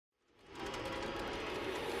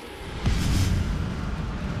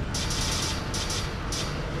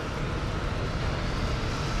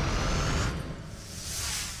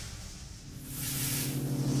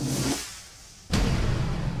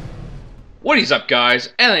What is up,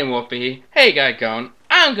 guys? Alien Warfare here. How you guys going?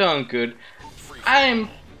 I'm going good. I'm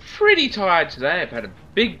pretty tired today. I've had a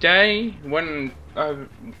big day. I went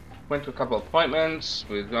to a couple of appointments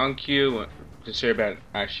with OnQ to see about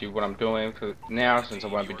actually what I'm doing for now, since I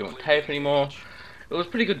won't be doing TAFE anymore. It was a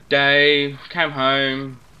pretty good day. Came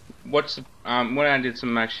home. Went I did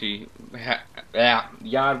some actually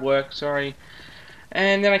yard work. Sorry.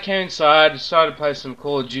 And then I came inside, decided to play some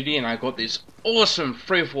Call of Duty, and I got this awesome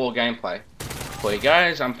free-for-all gameplay. For you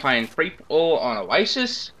guys, I'm playing free-for-all on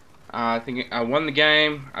Oasis. I think I won the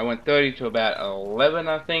game. I went 30 to about 11,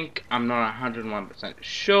 I think. I'm not 101%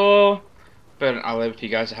 sure, but I'll leave it to you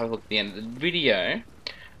guys to have a look at the end of the video.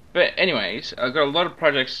 But anyways, I've got a lot of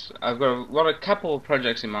projects. I've got a couple of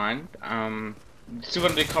projects in mind. Still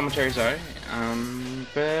got to do commentaries though.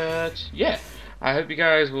 But yeah. I hope you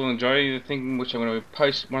guys will enjoy the thing which I'm going to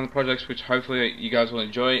post one of the projects which hopefully you guys will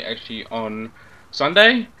enjoy actually on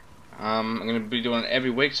Sunday. I'm going to be doing it every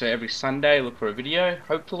week, so every Sunday look for a video,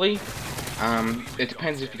 hopefully. It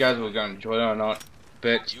depends if you guys are going to enjoy it or not.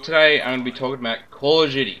 But today I'm going to be talking about Call of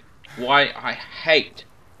Duty. Why I hate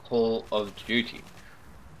Call of Duty.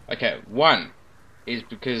 Okay, one is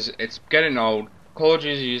because it's getting old. Call of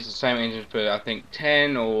Duty uses the same engine for I think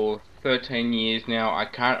 10 or 13 years now. I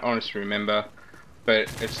can't honestly remember.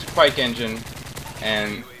 But it's a Quake engine,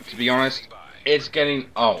 and to be honest, it's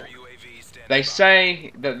getting old. They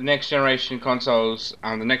say that the next generation consoles,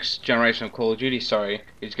 the next generation of Call of Duty, sorry,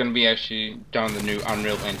 is going to be actually done the new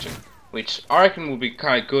Unreal Engine, which I reckon will be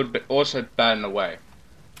kind of good, but also bad in a way.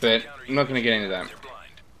 But I'm not going to get into that.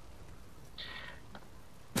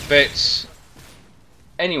 But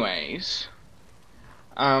anyways.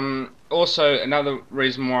 Also, another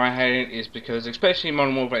reason why I hate it is because, especially in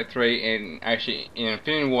Modern Warfare 3 and actually in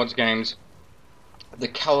Infinity Ward's games, the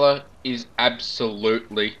color is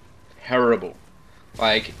absolutely terrible.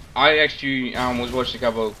 Like, I actually was watching a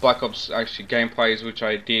couple of Black Ops actually gameplays, which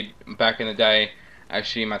I did back in the day,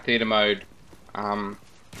 actually in my theater mode, on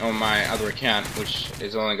my other account, which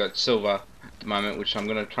has only got silver at the moment, which I'm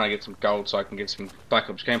going to try and get some gold so I can get some Black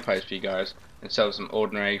Ops gameplays for you guys. Instead of some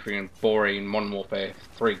ordinary, freaking boring Modern Warfare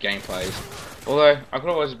 3 gameplays. Although, I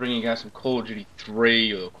could always bring you guys some Call of Duty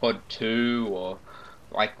 3 or COD 2 or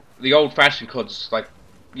like the old fashioned CODs, like,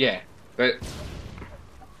 yeah. But,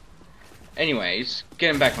 anyways,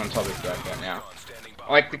 getting back on topic right now.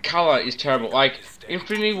 Like, the colour is terrible. Like,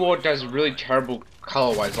 Infinity Ward does really terrible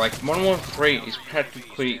colorways. Like, Modern Warfare 3 is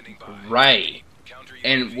practically grey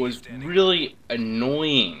and was really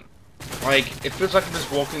annoying. Like, it feels like I'm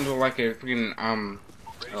just walking into like a freaking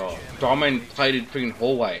diamond-plated freaking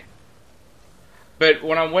hallway. But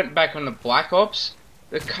when I went back on the Black Ops,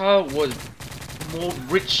 the color was more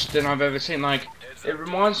rich than I've ever seen. Like, it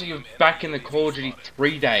reminds me of back in the Call of Duty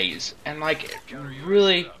 3 days, and like,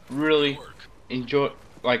 really enjoyed.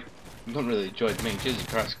 Like, not really enjoyed me. Jesus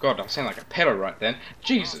Christ, God, I sound like a pedo right then.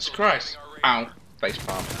 Jesus Christ, ow,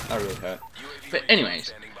 facepalm, that really hurt. But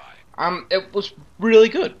anyways, it was really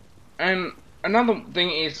good. And another thing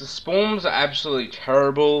is the spawns are absolutely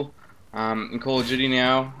terrible in Call of Duty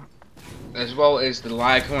now, as well as the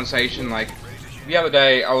lag compensation. Like, the other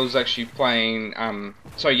day I was actually playing,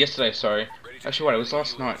 yesterday, actually wait, it was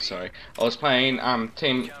last night, I was playing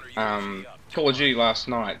Call of Duty last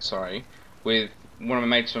night, with one of my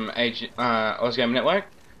mates from Oz Game Network,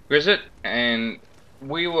 Grizzit, and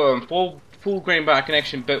we were on full green bar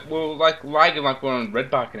connection, but we were like lagging like we're on red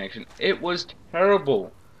bar connection. It was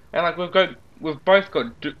terrible. And like we've both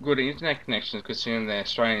got good internet connections, considering the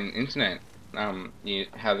Australian internet,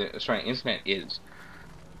 how the Australian internet is.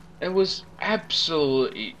 It was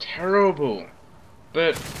absolutely terrible.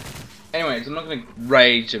 But anyways, I'm not going to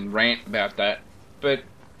rage and rant about that. But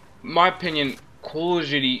my opinion, Call of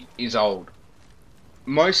Duty is old.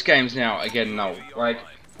 Most games now are getting old. Like,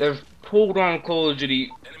 they've pulled on Call of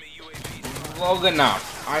Duty long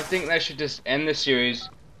enough. I think they should just end the series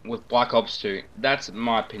with Black Ops 2. That's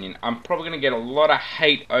my opinion. I'm probably going to get a lot of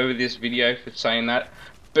hate over this video for saying that,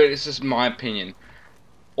 but it's just my opinion.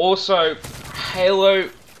 Also, Halo.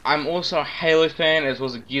 I'm also a Halo fan, as well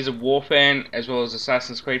as a Gears of War fan, as well as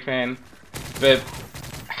Assassin's Creed fan. But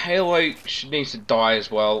Halo needs to die as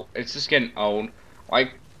well. It's just getting old.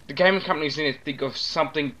 Like, the gaming companies need to think of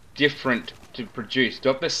something different to produce.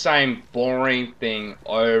 Not the same boring thing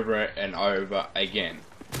over and over again.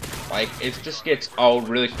 Like, it just gets old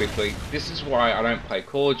really quickly. This is why I don't play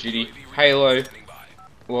Call of Duty, Halo.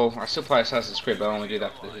 Well, I still play Assassin's Creed, but I only do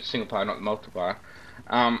that for the single player, not the multiplayer.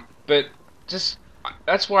 But just,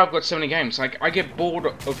 that's why I've got so many games. Like, I get bored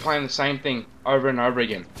of playing the same thing over and over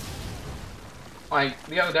again. Like,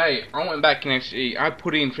 the other day, I went back and actually, I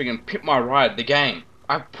put in friggin' Pimp My Ride, the game.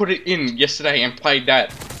 I put it in yesterday and played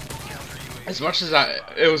that. As much as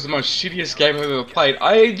it was the most shittiest game I've ever played,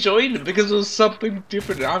 I enjoyed it because it was something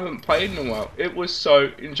different I haven't played in a while. It was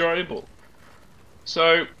so enjoyable.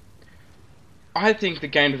 So, I think the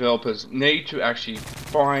game developers need to actually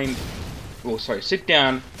sit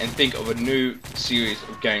down and think of a new series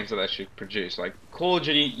of games that they should produce. Like Call of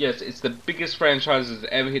Duty, yes, it's the biggest franchise that's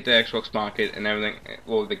ever hit the Xbox market and everything,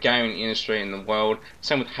 well, the gaming industry in the world.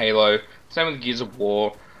 Same with Halo, same with Gears of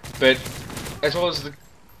War, but as well as the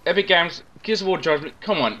Epic Games, Gears of War Judgment,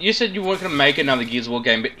 come on, you said you weren't going to make another Gears of War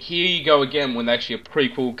game, but here you go again with actually a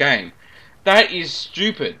prequel game. That is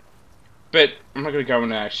stupid. But I'm not going to go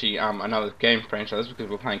into actually another game franchise because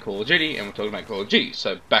we're playing Call of Duty and we're talking about Call of Duty,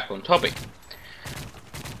 so back on topic.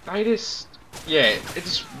 It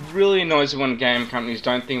just really annoys me when game companies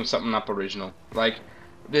don't think of something up original. Like,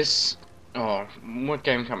 this, what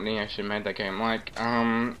game company actually made that game? Like,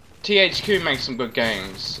 THQ makes some good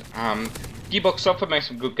games, Gearbox Software makes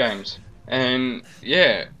some good games, and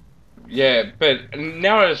but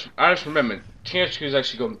now I just remembered, THQ's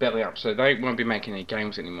actually gone belly up, so they won't be making any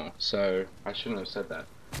games anymore, so I shouldn't have said that.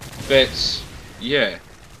 But, yeah.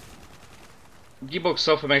 Gearbox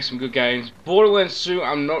Software makes some good games. Borderlands 2,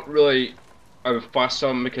 I'm not really fussed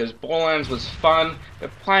on because Borderlands was fun,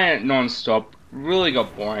 but playing it non-stop really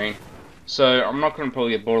got boring. So, I'm not going to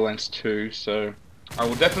probably get Borderlands 2, so I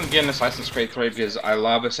will definitely get an Assassin's Creed 3 because I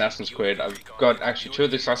love Assassin's Creed. I've got actually 2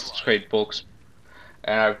 of the Assassin's Creed books,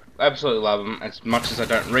 and I absolutely love them. As much as I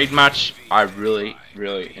don't read much, I really,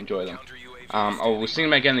 really enjoy them. I was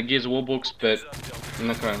thinking about getting the Gears of War books, but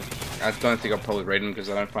I don't think I'll probably read them because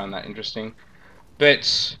I don't find that interesting.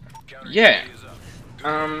 But, yeah.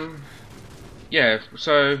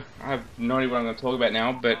 So I have no idea what I'm going to talk about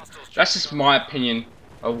now, but that's just my opinion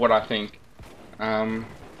of what I think.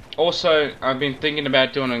 Also, I've been thinking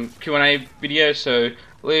about doing a Q&A video, so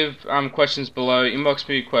leave questions below, inbox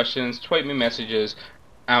me questions, tweet me messages,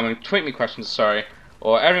 tweet me questions, sorry,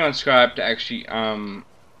 or add me on Skype to actually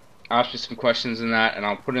ask me some questions and that, and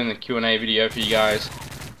I'll put it in the Q&A video for you guys.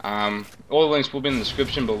 All the links will be in the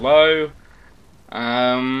description below.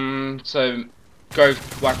 So go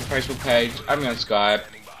like the Facebook page, add me on Skype,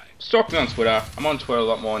 stalk me on Twitter. I'm on Twitter a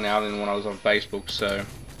lot more now than when I was on Facebook, so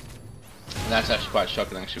that's actually quite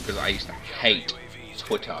shocking actually because I used to hate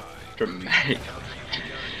Twitter dramatically.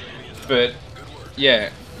 But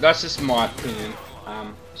yeah, that's just my opinion.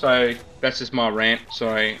 So that's just my rant,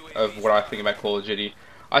 sorry, of what I think about Call of Duty.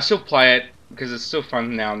 I still play it because it's still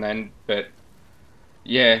fun now and then, but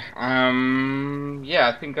yeah,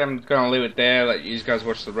 I think I'm gonna leave it there. Let you guys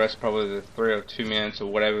watch the rest, probably the 3 or 2 minutes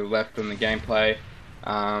or whatever left in the gameplay.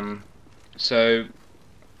 So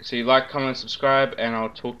you like, comment, subscribe, and I'll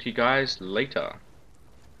talk to you guys later.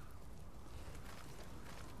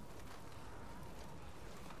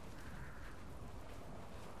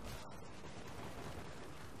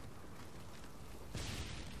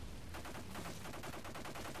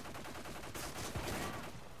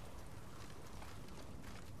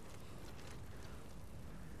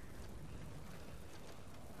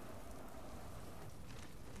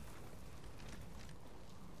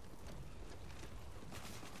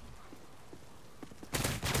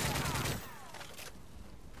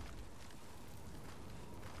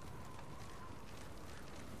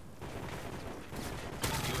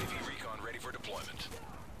 Deployment.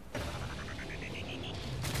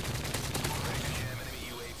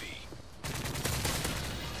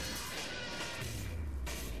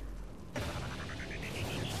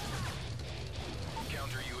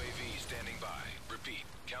 Counter UAV standing by. Repeat.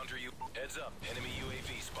 Counter U. Heads up. Enemy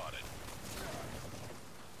UAV spotted.